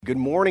Good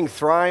morning,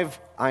 Thrive.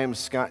 I am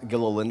Scott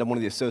Gilliland. I'm one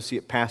of the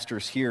associate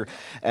pastors here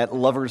at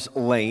Lovers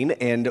Lane,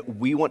 and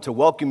we want to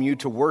welcome you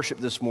to worship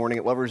this morning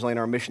at Lovers Lane.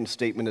 Our mission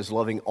statement is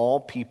loving all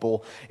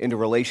people into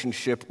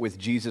relationship with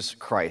Jesus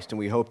Christ, and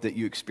we hope that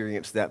you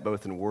experience that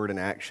both in word and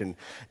action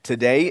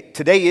today.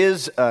 Today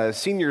is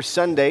Senior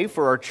Sunday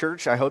for our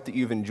church. I hope that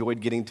you've enjoyed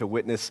getting to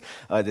witness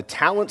the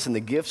talents and the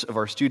gifts of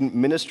our student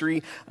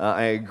ministry.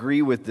 I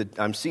agree with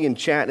I'm seeing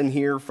chat in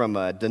here from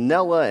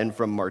Danella and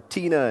from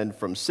Martina and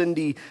from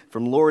Cindy,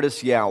 from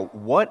Lourdes. Yeah,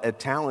 what a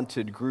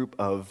talented group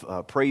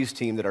of praise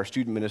team that our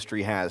student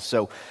ministry has.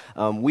 So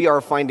we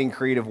are finding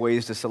creative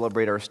ways to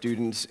celebrate our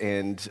students,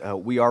 and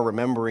we are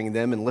remembering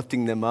them and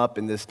lifting them up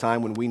in this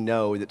time when we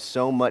know that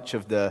so much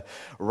of the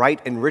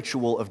rite and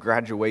ritual of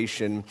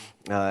graduation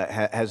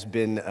has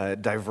been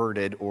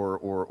diverted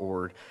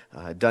or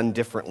done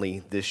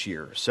differently this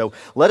year. So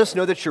let us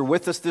know that you're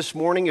with us this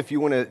morning. If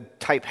you want to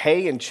type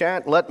hey in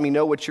chat, let me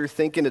know what you're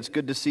thinking. It's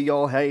good to see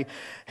y'all. Hey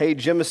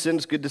Jemison,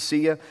 it's good to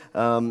see you.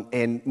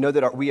 And know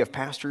that we have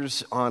pastors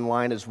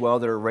online as well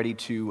that are ready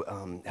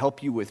to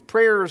help you with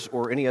prayers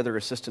or any other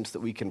assistance that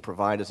we can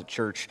provide as a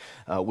church.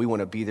 We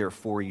want to be there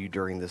for you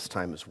during this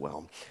time as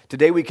well.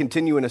 Today we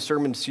continue in a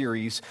sermon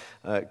series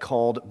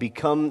called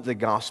Become the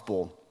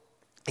Gospel.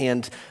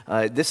 And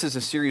this is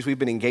a series we've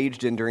been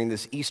engaged in during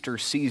this Easter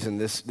season,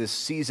 this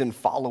season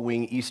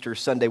following Easter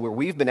Sunday, where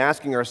we've been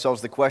asking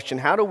ourselves the question,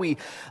 how do we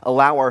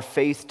allow our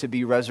faith to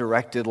be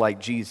resurrected like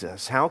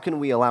Jesus? How can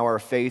we allow our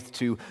faith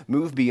to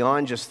move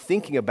beyond just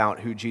thinking about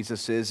who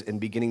Jesus is and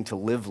beginning to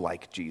live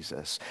like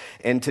Jesus?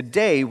 And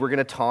today we're going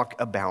to talk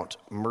about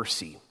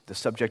mercy. The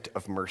subject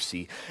of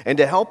mercy. And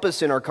to help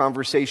us in our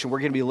conversation, we're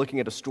going to be looking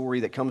at a story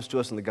that comes to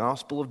us in the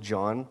Gospel of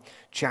John,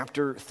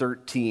 chapter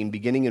 13,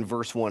 beginning in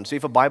verse 1. So if you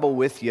have a Bible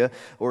with you,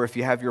 or if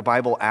you have your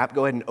Bible app,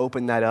 go ahead and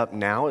open that up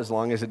now, as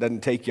long as it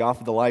doesn't take you off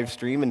of the live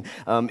stream.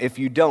 And if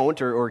you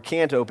don't or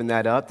can't open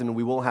that up, then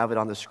we will have it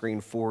on the screen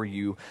for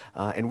you.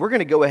 And we're going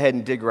to go ahead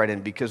and dig right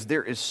in, because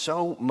there is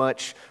so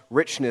much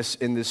richness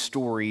in this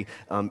story.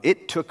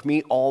 It took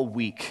me all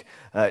week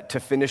to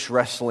finish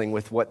wrestling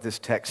with what this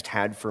text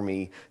had for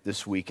me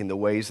this week and the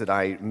ways that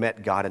I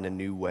met God in a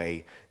new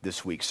way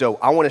this week. So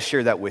I want to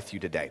share that with you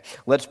today.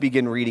 Let's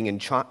begin reading in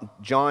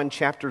John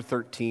chapter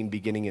 13,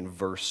 beginning in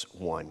verse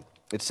 1.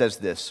 It says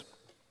this: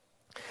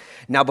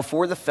 Now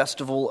before the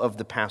festival of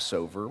the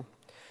Passover,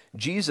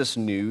 Jesus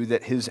knew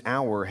that his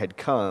hour had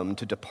come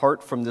to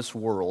depart from this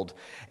world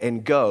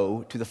and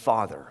go to the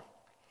Father.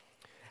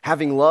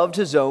 Having loved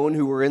his own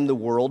who were in the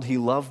world, he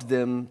loved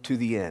them to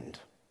the end.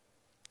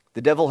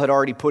 The devil had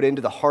already put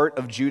into the heart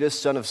of Judas,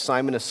 son of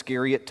Simon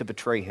Iscariot, to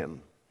betray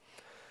him.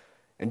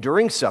 And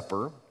during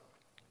supper,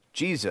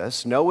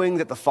 Jesus, knowing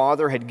that the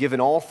Father had given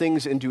all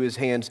things into his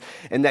hands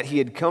and that he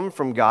had come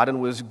from God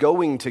and was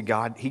going to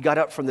God, he got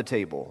up from the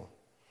table,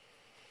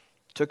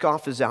 took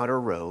off his outer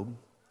robe,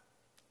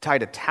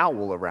 tied a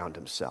towel around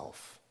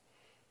himself.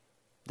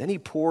 Then he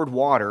poured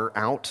water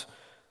out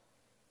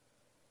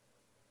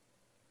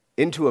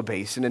into a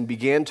basin and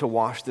began to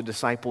wash the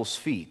disciples'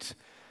 feet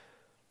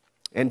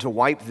and to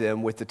wipe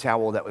them with the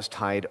towel that was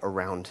tied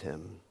around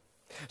him.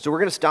 So we're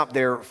going to stop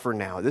there for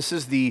now. This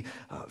is the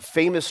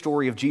famous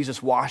story of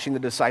Jesus washing the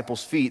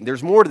disciples' feet.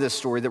 There's more to this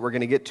story that we're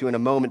going to get to in a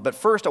moment. But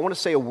first, I want to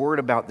say a word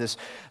about this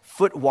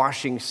foot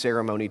washing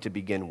ceremony to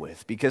begin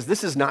with, because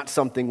this is not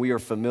something we are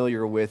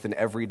familiar with in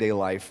everyday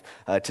life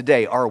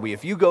today, are we?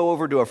 If you go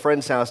over to a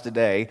friend's house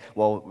today,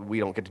 well, we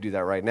don't get to do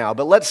that right now,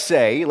 but let's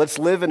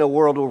live in a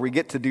world where we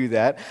get to do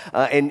that,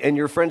 and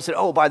your friend said,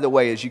 oh, by the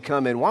way, as you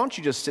come in, why don't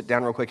you just sit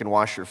down real quick and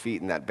wash your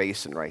feet in that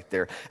basin right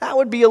there? That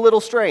would be a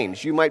little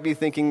strange. You might be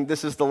thinking,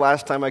 this is the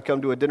last time I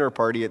come to a dinner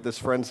party at this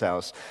friend's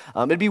house.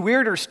 It'd be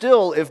weirder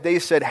still if they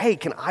said, hey,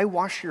 can I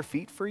wash your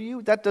feet for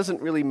you? That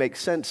doesn't really make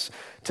sense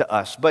to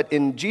us. But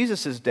in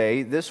Jesus'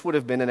 day, this would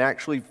have been an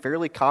actually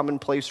fairly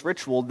commonplace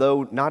ritual,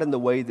 though not in the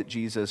way that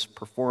Jesus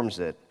performs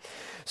it.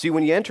 See,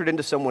 when you entered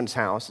into someone's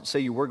house, let's say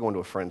you were going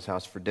to a friend's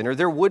house for dinner,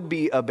 there would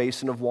be a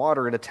basin of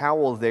water and a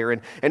towel there.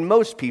 And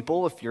most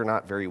people, if you're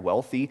not very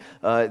wealthy,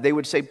 they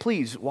would say,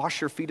 please, wash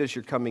your feet as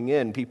you're coming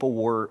in. People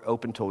wore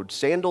open-toed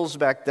sandals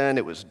back then.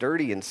 It was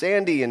dirty and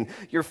sandy, and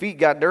your feet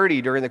got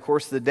dirty during the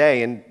course of the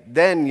day. And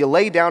then you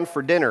lay down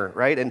for dinner,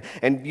 right?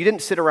 And you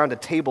didn't sit around a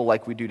table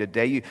like we do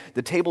today.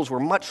 The tables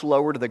were much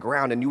lower to the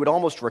ground, and you would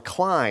almost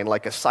recline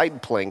like a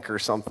side plank or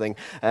something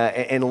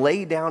and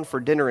lay down for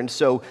dinner. And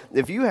so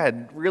if you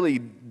had really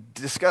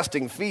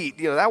disgusting feet,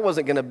 that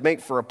wasn't going to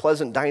make for a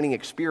pleasant dining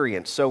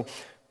experience. So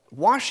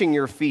washing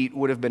your feet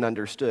would have been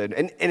understood.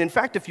 And in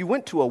fact, if you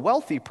went to a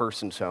wealthy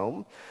person's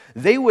home,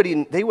 they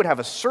would have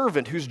a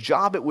servant whose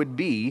job it would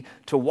be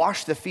to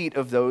wash the feet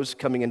of those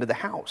coming into the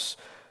house.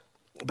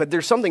 But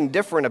there's something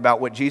different about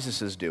what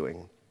Jesus is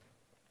doing.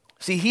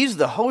 See, he's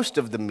the host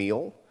of the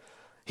meal.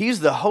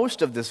 He's the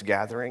host of this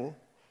gathering,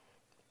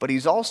 but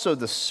he's also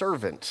the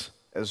servant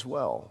as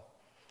well.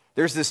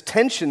 There's this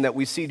tension that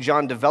we see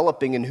John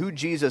developing in who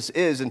Jesus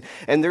is,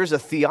 and there's a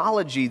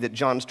theology that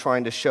John's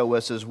trying to show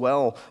us as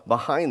well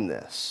behind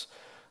this.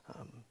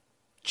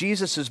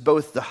 Jesus is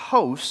both the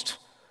host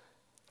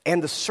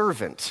and the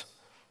servant.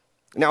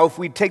 Now, if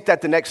we take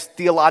that the next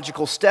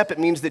theological step, it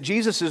means that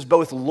Jesus is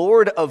both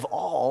Lord of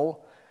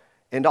all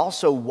and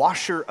also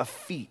washer of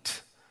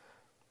feet.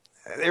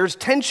 There's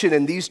tension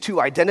in these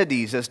two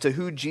identities as to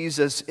who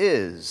Jesus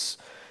is.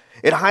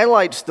 It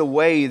highlights the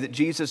way that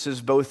Jesus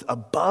is both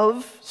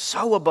above,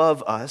 so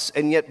above us,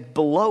 and yet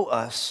below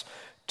us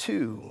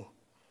too.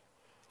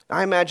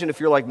 I imagine if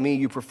you're like me,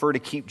 you prefer to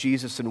keep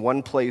Jesus in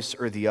one place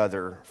or the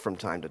other from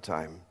time to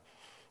time.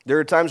 There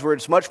are times where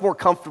it's much more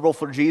comfortable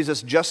for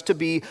Jesus just to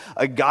be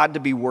a God to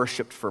be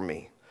worshiped for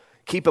me.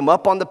 Keep him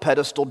up on the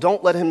pedestal.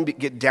 Don't let him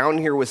get down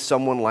here with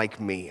someone like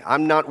me.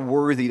 I'm not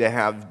worthy to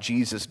have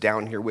Jesus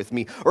down here with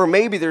me. Or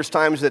maybe there's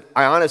times that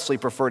I honestly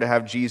prefer to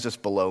have Jesus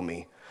below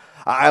me.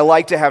 I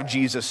like to have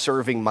Jesus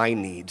serving my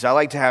needs. I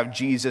like to have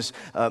Jesus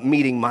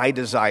meeting my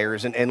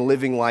desires and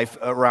living life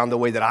around the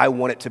way that I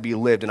want it to be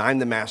lived. And I'm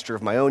the master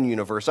of my own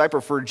universe. I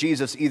prefer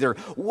Jesus either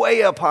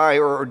way up high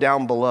or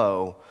down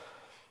below.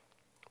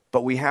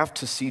 But we have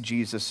to see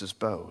Jesus as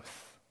both.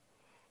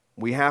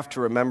 We have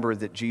to remember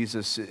that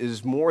Jesus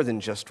is more than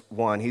just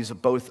one. He's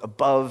both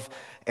above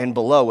and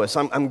below us.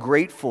 I'm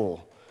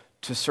grateful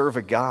to serve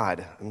a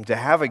God, and to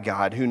have a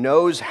God who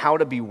knows how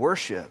to be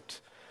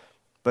worshiped,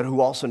 but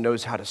who also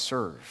knows how to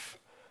serve.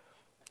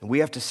 And we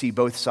have to see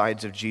both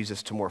sides of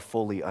Jesus to more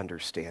fully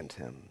understand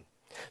him.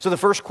 So the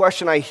first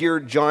question I hear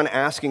John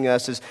asking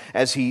us is,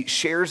 as he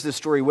shares this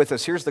story with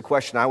us, here's the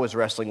question I was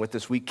wrestling with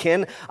this week.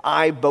 Can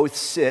I both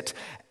sit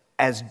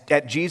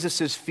at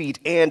Jesus' feet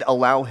and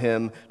allow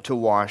him to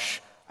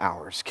wash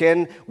ours?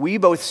 Can we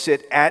both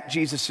sit at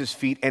Jesus'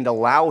 feet and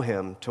allow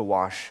him to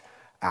wash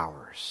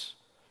ours?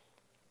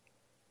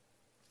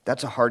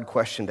 That's a hard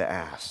question to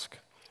ask.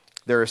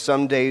 There are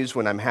some days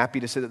when I'm happy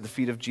to sit at the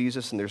feet of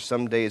Jesus, and there's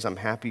some days I'm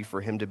happy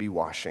for him to be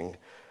washing,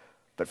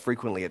 but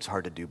frequently it's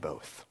hard to do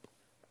both.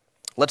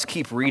 Let's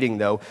keep reading,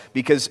 though,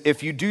 because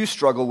if you do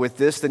struggle with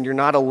this, then you're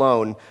not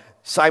alone.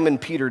 Simon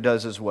Peter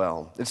does as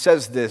well. It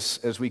says this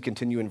as we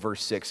continue in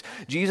verse 6.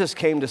 Jesus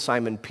came to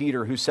Simon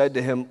Peter, who said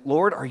to him,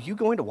 "Lord, are you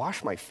going to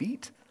wash my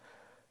feet?"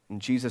 And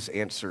Jesus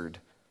answered,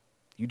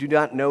 "You do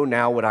not know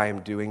now what I am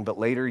doing, but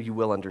later you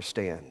will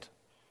understand."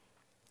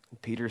 And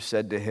Peter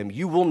said to him,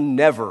 "You will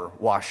never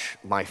wash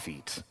my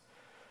feet."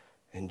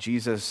 And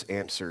Jesus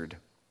answered,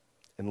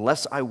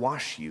 "Unless I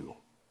wash you,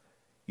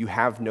 you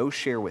have no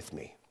share with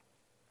me."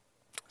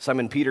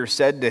 Simon Peter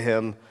said to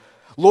him,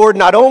 "Lord,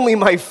 not only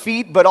my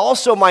feet, but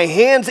also my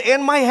hands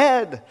and my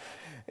head."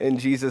 And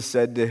Jesus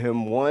said to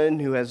him, "One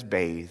who has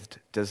bathed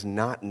does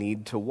not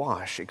need to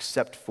wash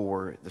except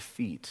for the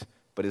feet,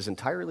 but is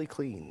entirely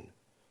clean.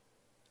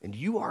 And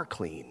you are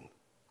clean,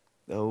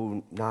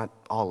 though not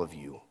all of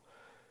you."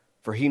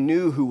 For he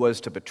knew who was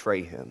to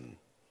betray him.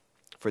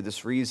 For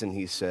this reason,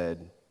 he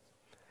said,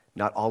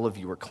 "Not all of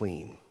you are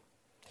clean."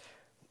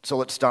 So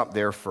let's stop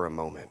there for a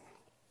moment.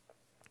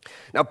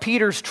 Now,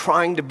 Peter's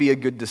trying to be a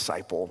good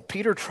disciple.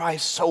 Peter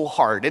tries so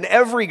hard. In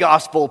every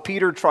gospel,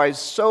 Peter tries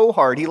so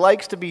hard. He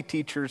likes to be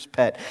teacher's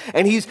pet.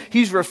 And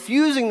he's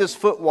refusing this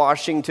foot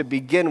washing to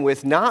begin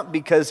with, not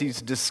because he's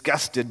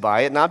disgusted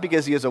by it, not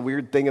because he has a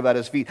weird thing about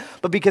his feet,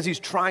 but because he's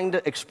trying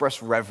to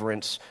express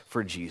reverence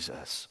for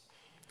Jesus.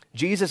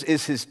 Jesus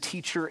is his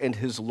teacher and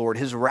his Lord,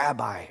 his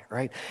rabbi,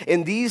 right?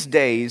 In these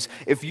days,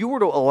 if you were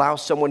to allow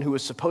someone who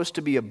was supposed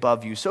to be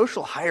above you,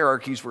 social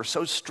hierarchies were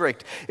so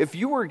strict. If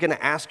you were going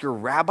to ask your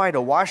rabbi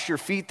to wash your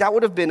feet, that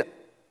would have been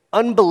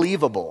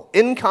unbelievable,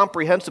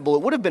 incomprehensible.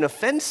 It would have been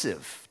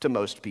offensive to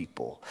most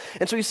people.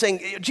 And so he's saying,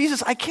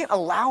 Jesus, I can't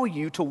allow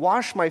you to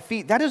wash my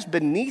feet. That is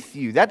beneath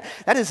you. That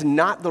is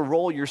not the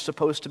role you're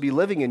supposed to be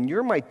living in.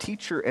 You're my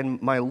teacher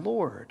and my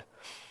Lord.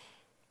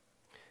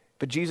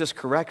 But Jesus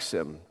corrects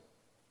him.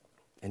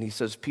 And he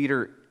says,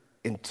 Peter,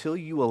 until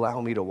you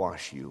allow me to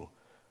wash you,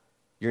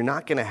 you're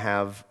not going to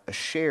have a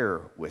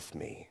share with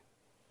me.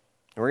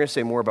 And we're going to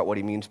say more about what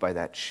he means by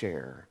that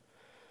share.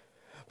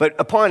 But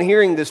upon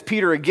hearing this,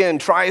 Peter again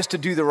tries to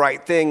do the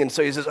right thing. And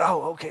so he says,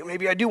 oh, okay,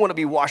 maybe I do want to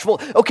be washed. Well,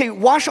 okay,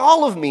 wash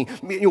all of me.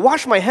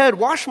 Wash my head,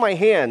 wash my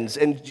hands.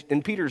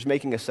 And Peter's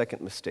making a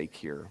second mistake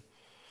here.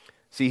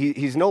 See,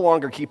 he's no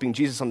longer keeping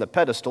Jesus on the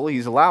pedestal.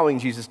 He's allowing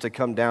Jesus to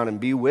come down and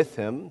be with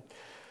him.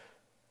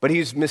 But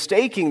he's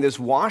mistaking this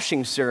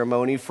washing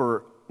ceremony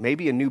for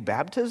maybe a new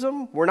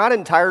baptism. We're not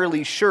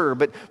entirely sure,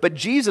 but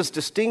Jesus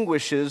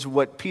distinguishes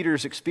what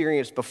Peter's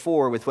experienced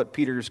before with what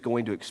Peter's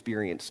going to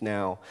experience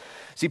now.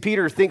 See,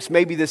 Peter thinks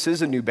maybe this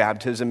is a new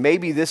baptism.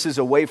 Maybe this is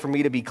a way for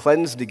me to be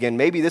cleansed again.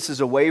 Maybe this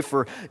is a way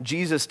for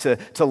Jesus to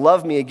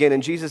love me again.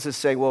 And Jesus is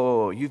saying,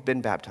 whoa, you've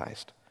been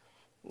baptized.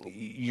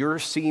 You're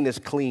seen as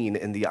clean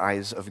in the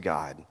eyes of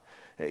God.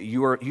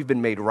 You've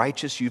been made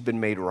righteous, you've been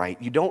made right.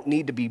 You don't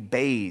need to be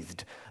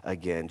bathed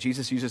again.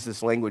 Jesus uses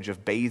this language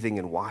of bathing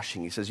and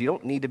washing. He says you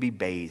don't need to be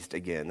bathed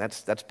again.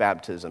 That's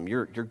baptism.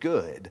 You're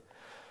good.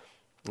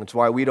 That's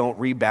why we don't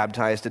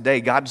rebaptize today.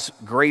 God's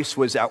grace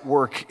was at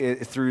work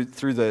through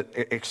the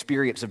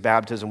experience of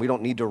baptism. We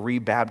don't need to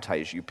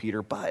rebaptize you,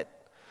 Peter, but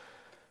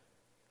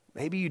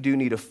maybe you do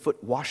need a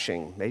foot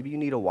washing. Maybe you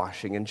need a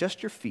washing in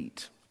just your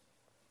feet.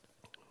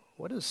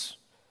 What does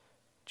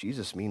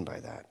Jesus mean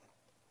by that?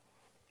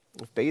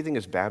 If bathing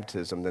is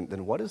baptism,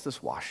 then what is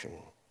this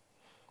washing?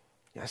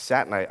 I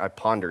sat and I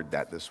pondered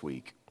that this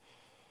week.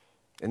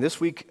 And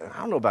this week, I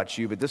don't know about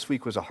you, but this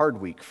week was a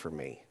hard week for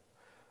me.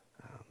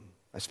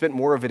 I spent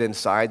more of it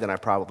inside than I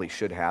probably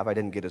should have. I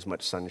didn't get as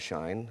much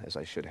sunshine as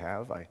I should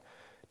have. I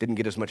didn't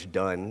get as much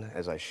done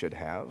as I should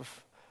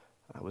have.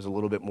 I was a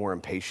little bit more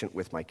impatient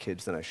with my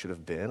kids than I should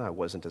have been. I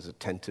wasn't as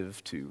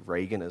attentive to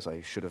Reagan as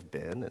I should have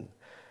been. And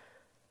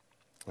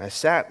I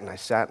sat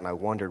and I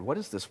wondered, what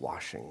is this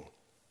washing?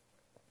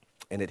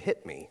 And it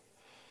hit me.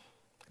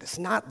 It's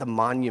not the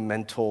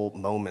monumental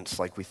moments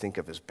like we think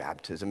of as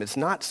baptism. It's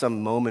not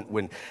some moment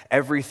when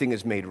everything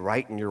is made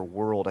right in your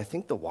world. I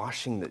think the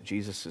washing that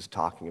Jesus is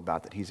talking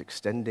about, that he's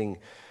extending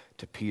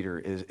to Peter,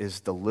 is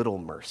the little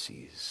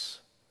mercies,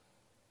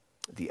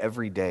 the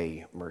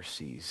everyday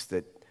mercies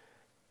that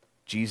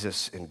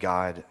Jesus and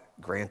God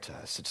grant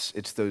us.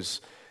 It's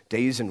those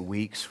days and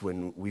weeks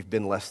when we've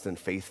been less than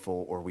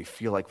faithful, or we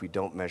feel like we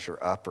don't measure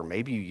up, or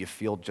maybe you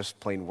feel just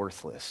plain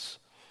worthless.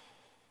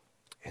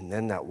 And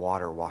then that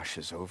water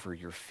washes over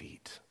your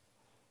feet,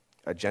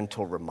 a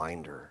gentle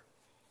reminder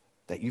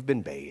that you've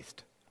been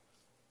bathed,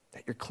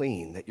 that you're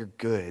clean, that you're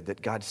good,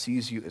 that God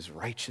sees you as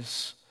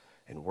righteous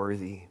and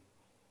worthy.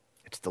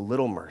 It's the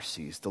little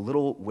mercies, the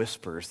little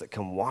whispers that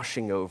come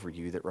washing over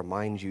you that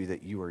remind you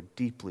that you are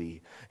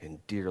deeply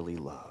and dearly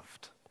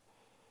loved.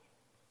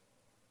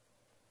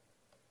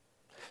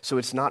 So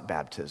it's not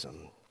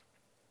baptism,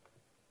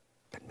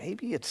 but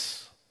maybe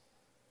it's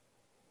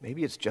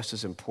just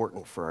as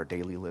important for our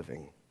daily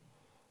living.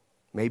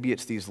 Maybe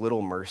it's these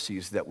little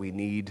mercies that we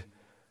need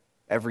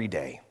every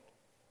day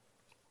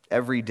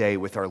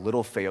with our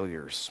little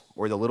failures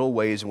or the little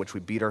ways in which we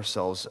beat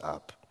ourselves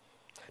up.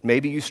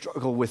 Maybe you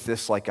struggle with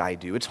this like I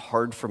do. It's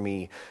hard for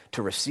me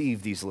to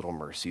receive these little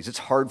mercies. It's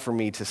hard for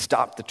me to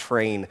stop the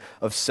train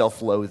of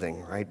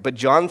self-loathing, right? But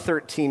John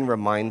 13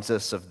 reminds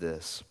us of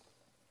this.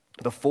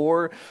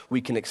 Before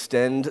we can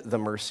extend the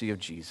mercy of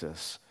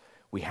Jesus,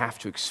 we have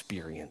to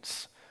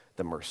experience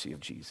the mercy of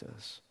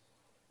Jesus.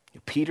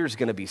 Peter's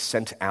going to be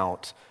sent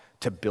out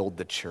to build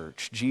the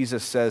church.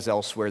 Jesus says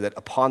elsewhere that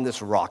upon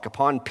this rock,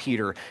 upon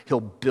Peter, he'll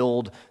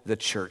build the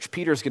church.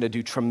 Peter's going to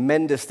do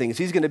tremendous things.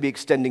 He's going to be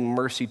extending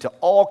mercy to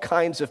all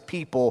kinds of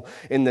people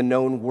in the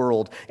known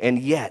world. And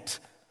yet,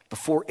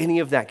 before any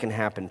of that can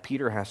happen,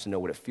 Peter has to know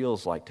what it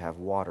feels like to have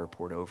water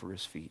poured over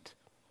his feet.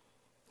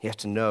 He has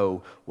to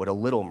know what a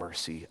little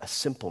mercy, a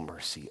simple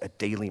mercy, a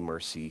daily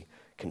mercy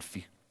can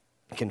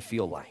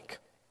feel like.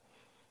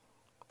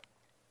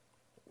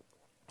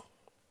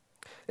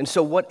 And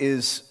so what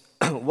does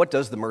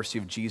the mercy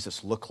of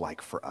Jesus look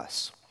like for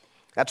us?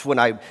 That's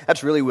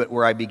really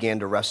where I began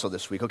to wrestle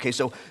this week. Okay,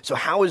 so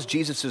how is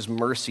Jesus'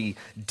 mercy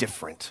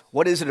different?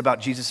 What is it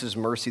about Jesus'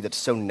 mercy that's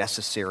so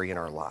necessary in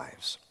our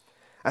lives?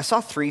 I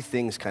saw three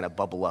things kind of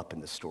bubble up in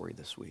the story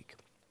this week.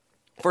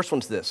 First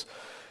one's this.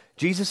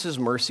 Jesus'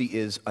 mercy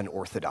is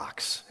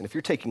unorthodox. And if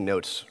you're taking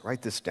notes,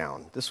 write this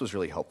down. This was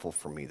really helpful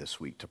for me this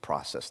week to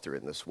process through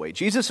it in this way.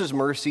 Jesus'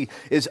 mercy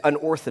is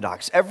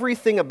unorthodox.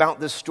 Everything about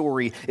this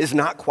story is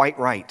not quite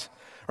right.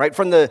 Right?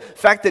 From the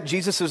fact that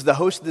Jesus is the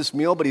host of this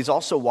meal, but he's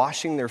also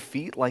washing their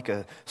feet like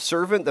a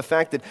servant, the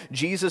fact that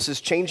Jesus is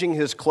changing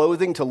his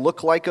clothing to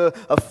look like a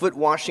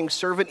foot-washing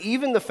servant,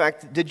 even the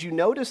fact that, did you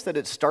notice that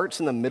it starts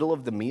in the middle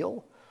of the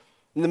meal?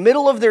 In the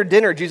middle of their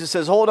dinner, Jesus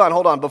says, hold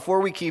on,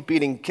 before we keep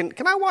eating,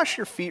 can I wash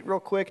your feet real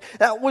quick?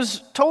 That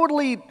was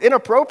totally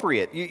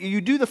inappropriate. You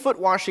do the foot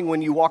washing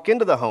when you walk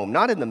into the home,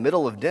 not in the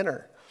middle of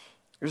dinner.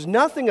 There's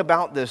nothing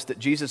about this that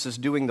Jesus is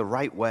doing the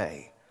right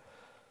way.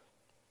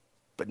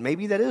 But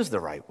maybe that is the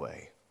right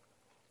way.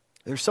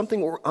 There's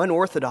something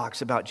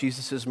unorthodox about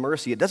Jesus'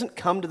 mercy. It doesn't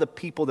come to the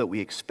people that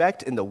we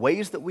expect in the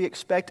ways that we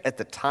expect at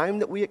the time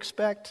that we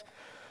expect,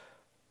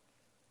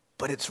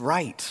 but it's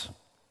right,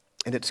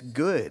 and it's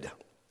good.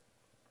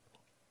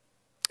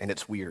 And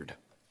it's weird.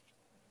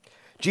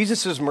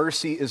 Jesus'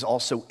 mercy is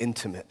also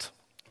intimate.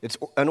 It's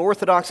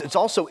unorthodox, it's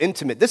also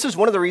intimate. This is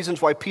one of the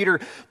reasons why Peter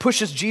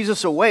pushes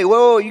Jesus away.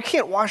 Whoa, you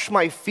can't wash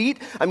my feet.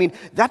 I mean,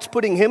 that's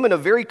putting him in a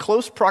very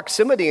close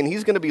proximity, and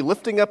he's going to be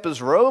lifting up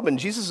his robe, and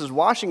Jesus is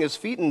washing his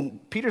feet,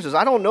 and Peter says,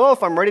 I don't know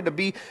if I'm ready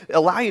to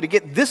allow you to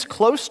get this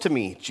close to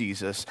me,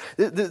 Jesus.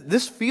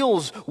 This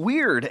feels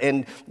weird.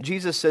 And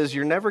Jesus says,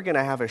 you're never going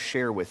to have a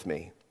share with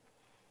me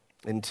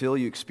until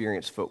you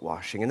experience foot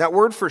washing. And that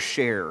word for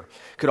share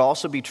could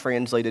also be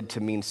translated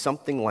to mean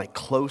something like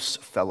close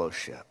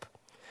fellowship.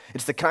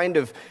 It's the kind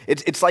of,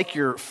 it's like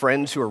your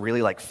friends who are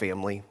really like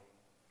family.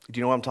 Do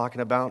you know what I'm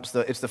talking about?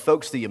 It's the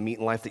folks that you meet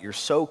in life that you're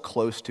so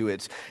close to.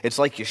 It's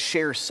like you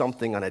share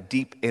something on a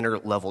deep inner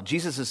level.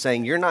 Jesus is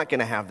saying you're not going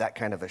to have that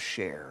kind of a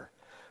share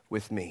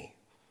with me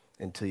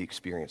until you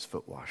experience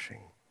foot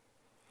washing.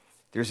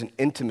 There's an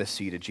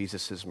intimacy to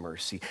Jesus'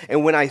 mercy.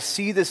 And when I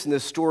see this in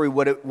this story,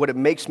 what it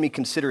makes me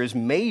consider is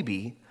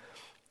maybe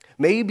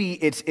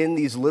it's in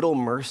these little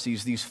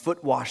mercies, these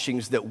foot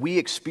washings that we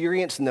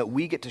experience and that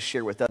we get to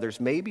share with others.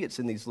 Maybe it's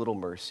in these little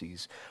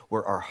mercies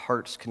where our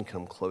hearts can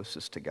come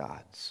closest to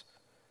God's.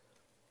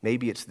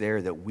 Maybe it's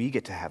there that we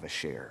get to have a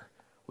share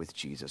with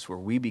Jesus, where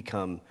we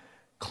become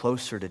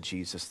closer to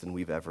Jesus than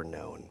we've ever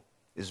known?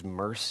 Is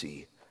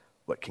mercy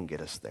what can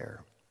get us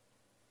there?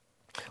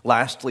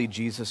 Lastly,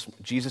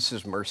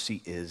 Jesus'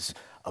 mercy is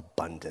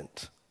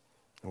abundant.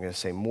 I'm going to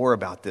say more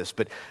about this,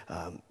 but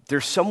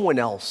there's someone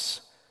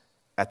else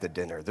at the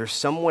dinner. There's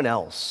someone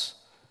else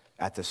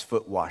at this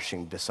foot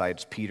washing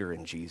besides Peter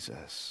and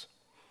Jesus.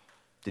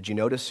 Did you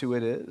notice who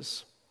it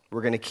is?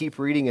 We're going to keep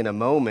reading in a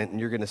moment, and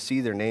you're going to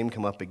see their name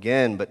come up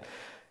again, but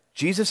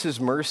Jesus'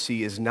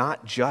 mercy is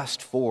not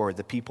just for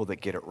the people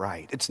that get it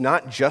right. It's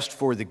not just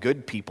for the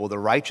good people, the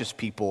righteous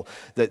people,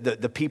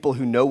 the people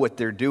who know what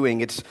they're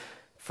doing. It's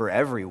for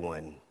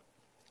everyone,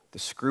 the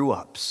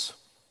screw-ups,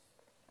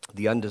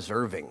 the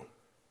undeserving,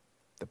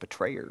 the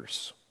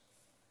betrayers.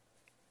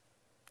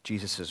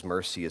 Jesus'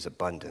 mercy is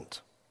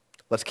abundant.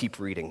 Let's keep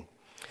reading.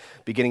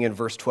 Beginning in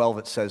verse 12,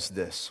 it says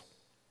this.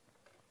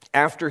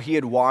 After he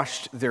had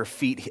washed their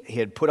feet, he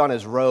had put on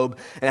his robe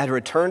and had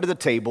returned to the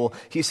table,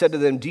 he said to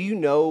them, "Do you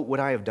know what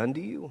I have done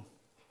to you?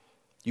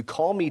 You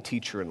call me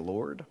teacher and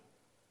Lord,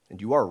 and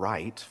you are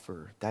right,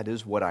 for that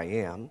is what I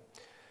am.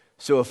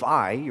 So if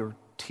I, your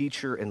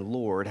teacher and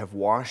Lord, have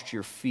washed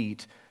your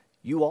feet,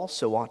 you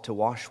also ought to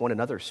wash one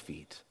another's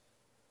feet.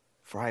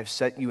 For I have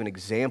set you an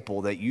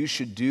example that you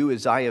should do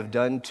as I have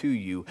done to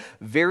you.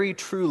 Very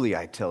truly,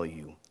 I tell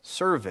you,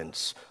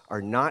 servants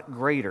are not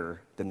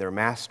greater than their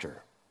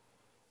master,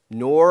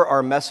 nor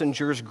are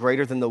messengers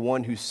greater than the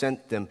one who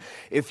sent them.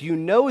 If you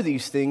know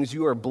these things,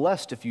 you are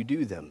blessed if you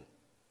do them.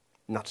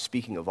 I'm not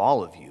speaking of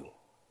all of you.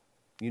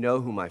 You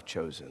know whom I've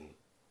chosen.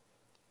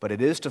 But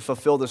it is to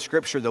fulfill the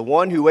scripture, the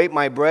one who ate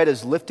my bread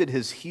has lifted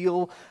his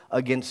heel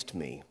against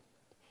me.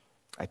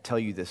 I tell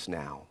you this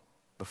now,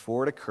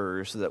 before it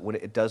occurs, so that when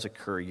it does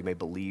occur, you may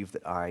believe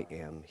that I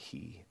am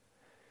he.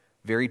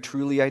 Very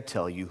truly I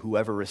tell you,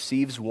 whoever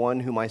receives one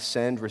whom I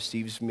send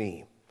receives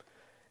me,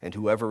 and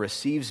whoever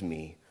receives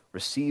me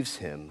receives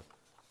him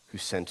who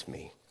sent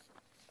me."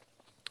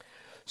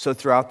 So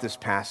throughout this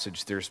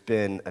passage, there's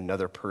been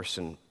another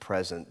person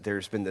present.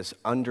 There's been this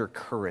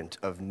undercurrent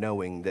of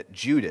knowing that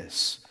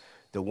Judas,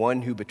 the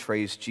one who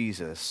betrays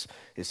Jesus,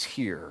 is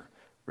here,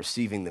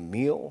 receiving the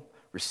meal,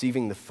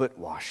 receiving the foot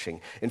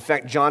washing. In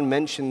fact, John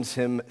mentions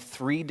him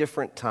 3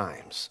 different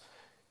times.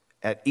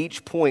 At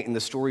each point in the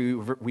story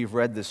we've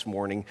read this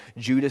morning,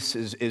 Judas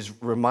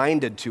is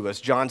reminded to us.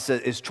 John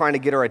is trying to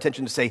get our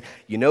attention to say,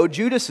 you know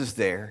Judas is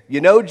there. You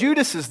know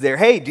Judas is there.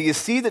 Hey, do you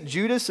see that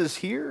Judas is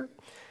here?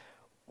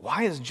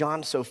 Why is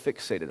John so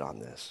fixated on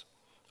this?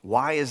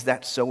 Why is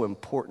that so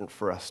important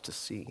for us to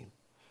see?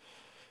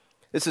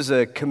 This is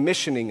a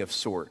commissioning of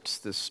sorts,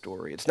 this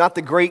story. It's not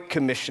the Great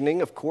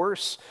Commissioning, of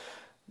course,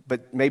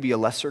 but maybe a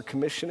lesser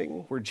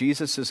commissioning where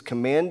Jesus is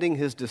commanding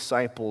his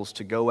disciples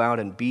to go out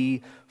and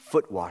be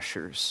foot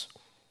washers,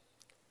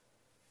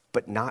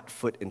 but not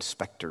foot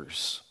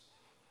inspectors.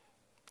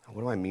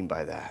 What do I mean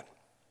by that?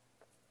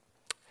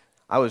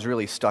 I was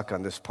really stuck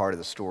on this part of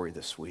the story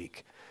this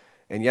week.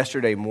 And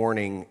yesterday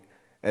morning,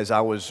 as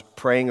I was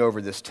praying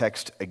over this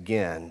text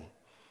again,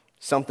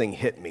 something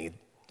hit me.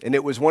 And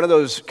it was one of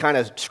those kind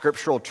of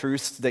scriptural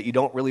truths that you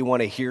don't really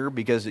want to hear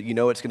because you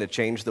know it's going to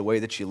change the way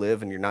that you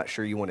live and you're not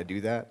sure you want to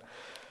do that.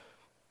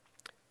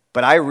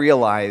 But I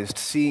realized,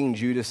 seeing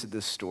Judas at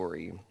this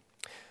story,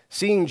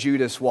 seeing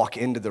Judas walk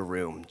into the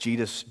room,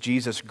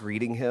 Jesus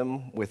greeting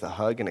him with a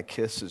hug and a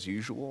kiss as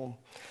usual,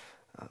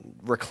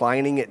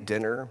 reclining at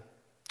dinner,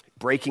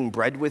 breaking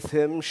bread with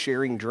him,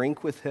 sharing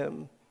drink with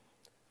him,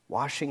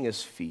 washing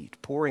his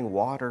feet, pouring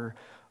water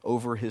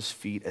over his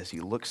feet as he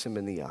looks him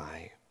in the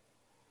eye.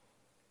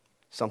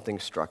 Something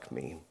struck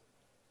me.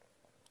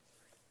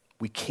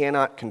 We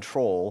cannot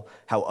control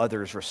how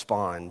others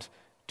respond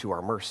to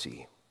our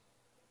mercy.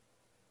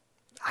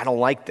 I don't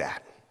like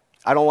that.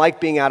 I don't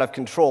like being out of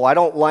control. I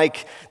don't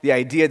like the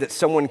idea that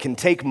someone can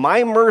take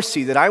my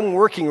mercy that I'm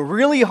working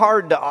really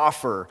hard to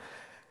offer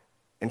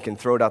and can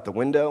throw it out the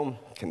window,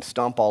 can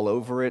stomp all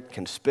over it,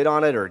 can spit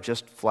on it, or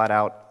just flat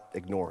out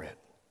ignore it.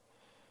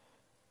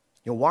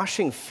 You know,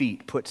 washing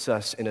feet puts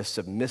us in a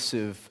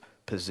submissive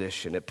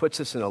position. It puts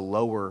us in a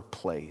lower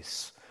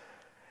place.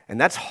 And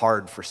that's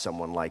hard for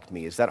someone like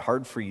me. Is that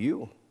hard for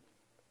you?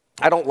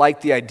 I don't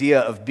like the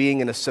idea of being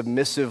in a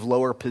submissive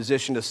lower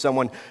position to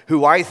someone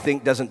who I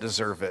think doesn't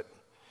deserve it.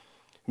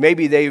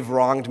 Maybe they've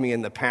wronged me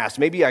in the past.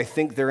 Maybe I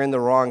think they're in the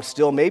wrong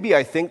still. Maybe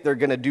I think they're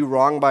going to do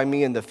wrong by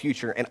me in the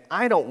future. And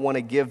I don't want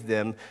to give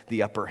them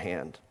the upper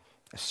hand.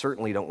 I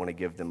certainly don't want to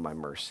give them my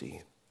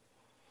mercy.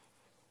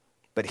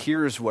 But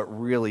here's what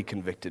really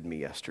convicted me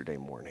yesterday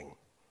morning.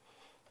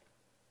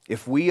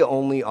 If we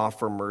only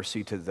offer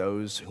mercy to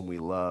those whom we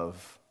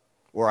love,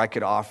 or I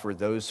could offer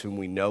those whom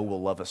we know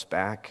will love us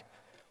back,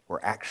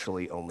 we're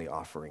actually only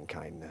offering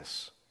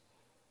kindness.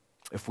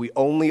 If we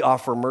only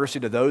offer mercy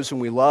to those whom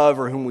we love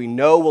or whom we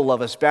know will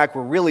love us back,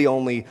 we're really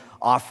only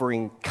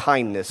offering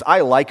kindness.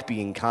 I like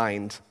being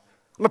kind.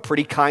 I'm a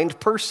pretty kind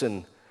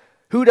person.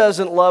 Who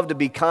doesn't love to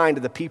be kind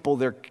to the people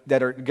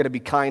that are going to be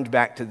kind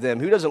back to them?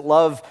 Who doesn't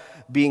love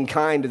being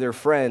kind to their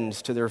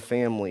friends, to their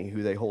family,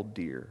 who they hold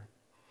dear?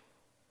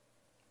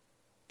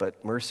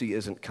 But mercy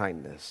isn't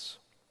kindness.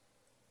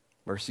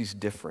 Mercy's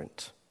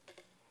different.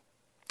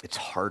 It's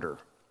harder.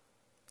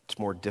 It's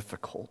more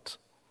difficult.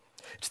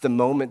 It's the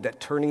moment that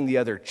turning the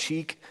other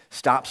cheek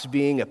stops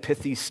being a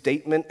pithy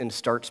statement and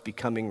starts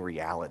becoming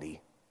reality.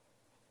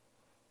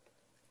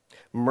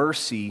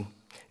 Mercy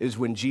is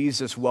when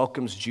Jesus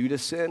welcomes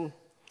Judas in,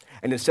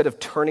 and instead of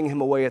turning him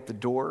away at the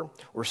door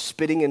or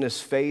spitting in his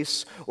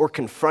face or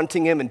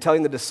confronting him and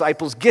telling the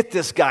disciples, "Get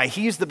this guy,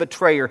 he's the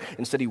betrayer,"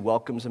 instead he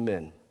welcomes him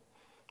in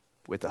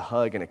with a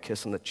hug and a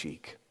kiss on the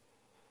cheek.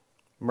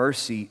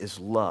 Mercy is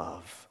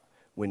love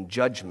when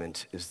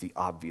judgment is the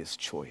obvious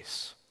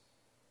choice.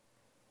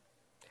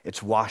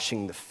 It's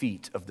washing the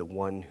feet of the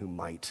one who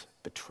might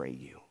betray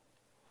you.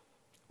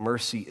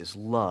 Mercy is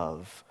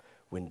love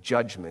when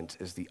judgment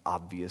is the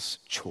obvious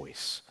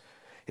choice.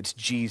 It's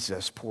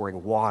Jesus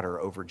pouring water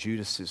over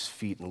Judas's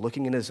feet and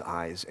looking in his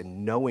eyes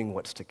and knowing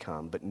what's to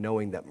come, but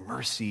knowing that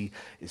mercy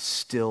is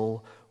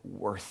still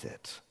worth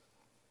it.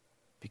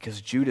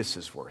 Because Judas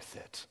is worth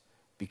it.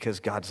 Because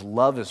God's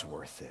love is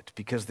worth it.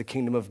 Because the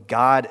kingdom of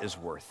God is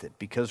worth it.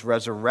 Because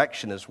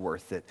resurrection is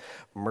worth it.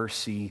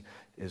 Mercy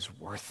is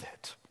worth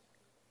it.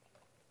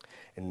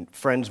 And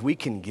friends, we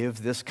can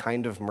give this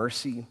kind of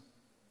mercy.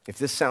 If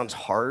this sounds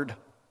hard,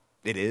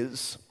 it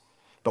is.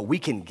 But we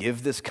can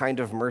give this kind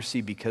of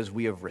mercy because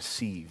we have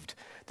received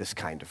this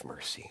kind of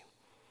mercy.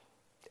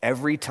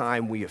 Every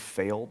time we have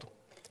failed,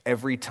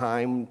 every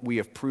time we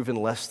have proven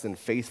less than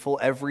faithful,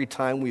 every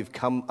time we have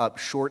come up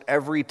short,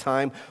 every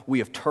time we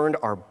have turned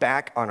our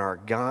back on our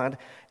God,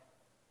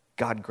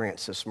 God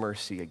grants us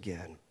mercy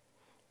again,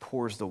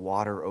 pours the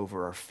water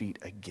over our feet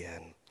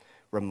again,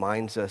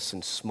 reminds us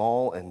in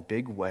small and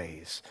big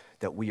ways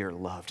that we are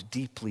loved,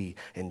 deeply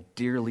and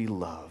dearly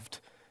loved,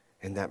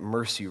 and that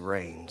mercy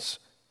reigns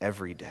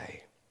every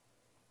day.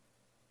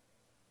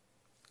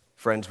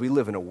 Friends, we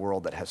live in a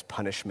world that has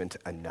punishment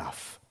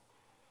enough.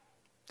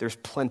 There's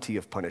plenty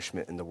of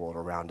punishment in the world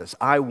around us.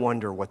 I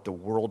wonder what the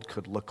world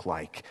could look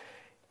like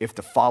if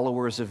the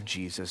followers of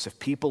Jesus, if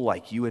people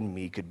like you and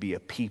me could be a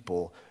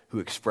people who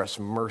express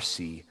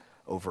mercy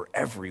over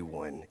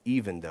everyone,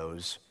 even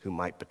those who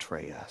might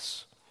betray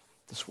us.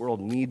 This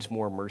world needs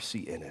more mercy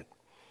in it.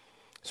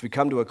 As we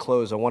come to a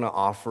close, I want to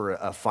offer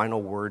a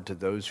final word to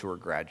those who are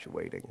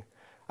graduating.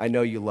 I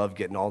know you love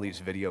getting all these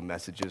video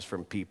messages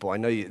from people. I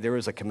know there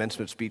was a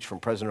commencement speech from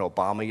President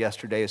Obama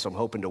yesterday, so I'm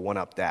hoping to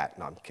one-up that.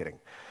 No, I'm kidding.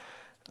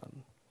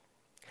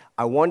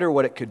 I wonder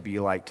what it could be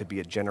like to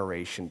be a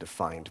generation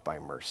defined by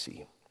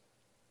mercy.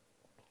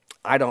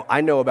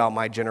 I know about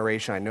my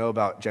generation. I know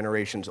about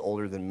generations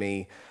older than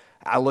me.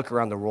 I look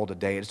around the world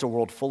today. It's a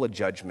world full of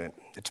judgment.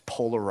 It's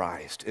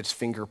polarized. It's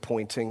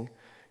finger-pointing.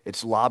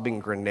 It's lobbing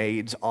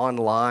grenades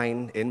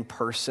online, in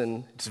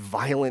person. It's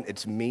violent.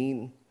 It's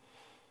mean.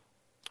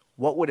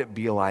 What would it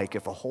be like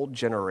if a whole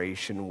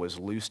generation was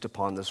loosed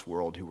upon this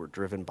world who were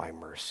driven by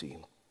mercy?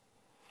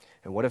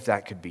 And what if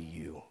that could be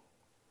you?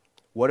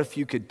 What if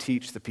you could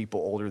teach the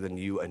people older than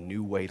you a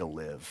new way to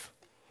live?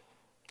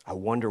 I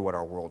wonder what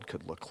our world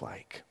could look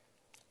like.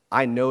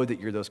 I know that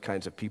you're those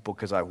kinds of people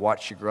because I've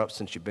watched you grow up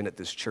since you've been at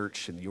this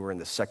church and you were in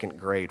the second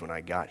grade when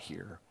I got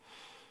here.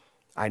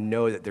 I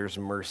know that there's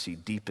mercy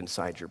deep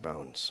inside your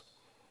bones.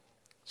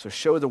 So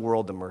show the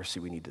world the mercy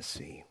we need to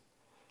see.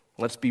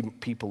 Let's be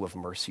people of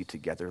mercy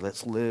together.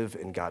 Let's live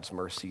in God's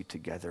mercy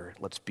together.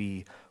 Let's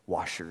be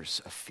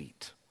washers of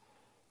feet.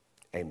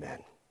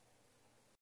 Amen.